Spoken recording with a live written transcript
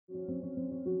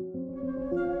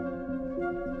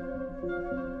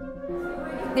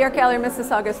The Art Gallery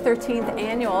Mississauga's 13th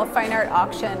annual Fine Art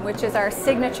Auction, which is our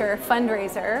signature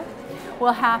fundraiser,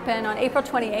 will happen on April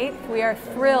 28th. We are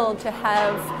thrilled to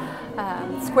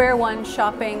have Square One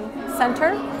Shopping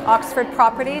Centre, Oxford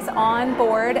Properties, on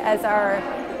board as our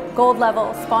gold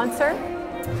level sponsor.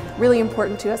 Really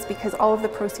important to us because all of the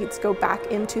proceeds go back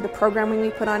into the programming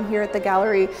we put on here at the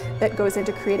gallery that goes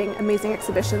into creating amazing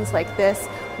exhibitions like this,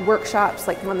 workshops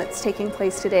like the one that's taking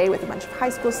place today with a bunch of high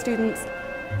school students,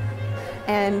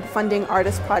 and funding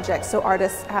artist projects so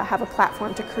artists have a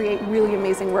platform to create really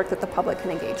amazing work that the public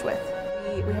can engage with.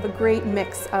 We have a great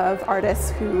mix of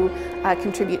artists who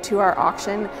contribute to our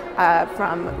auction,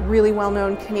 from really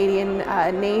well-known Canadian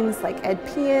names like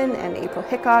Pien and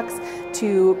Hickox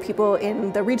to people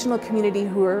in the regional community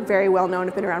who are very well-known,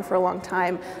 have been around for a long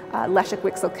time. Leszek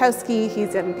Wyczolkowski,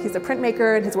 he's a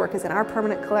printmaker and his work is in our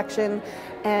permanent collection.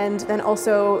 And then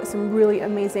also some really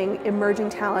amazing emerging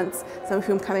talents, some of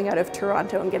whom coming out of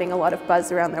Toronto and getting a lot of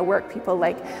buzz around their work. People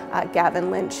like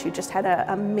Gavin, Lynch, who just had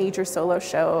a major solo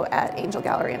show at Angel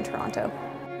Gallery in Toronto.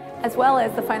 As well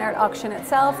as the fine art auction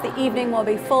itself, the evening will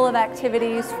be full of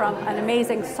activities, from an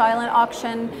amazing silent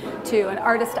auction to an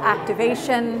artist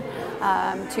activation,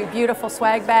 to beautiful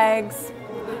swag bags,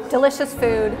 delicious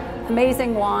food,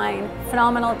 amazing wine,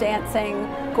 phenomenal dancing,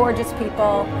 gorgeous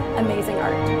people, amazing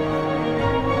art.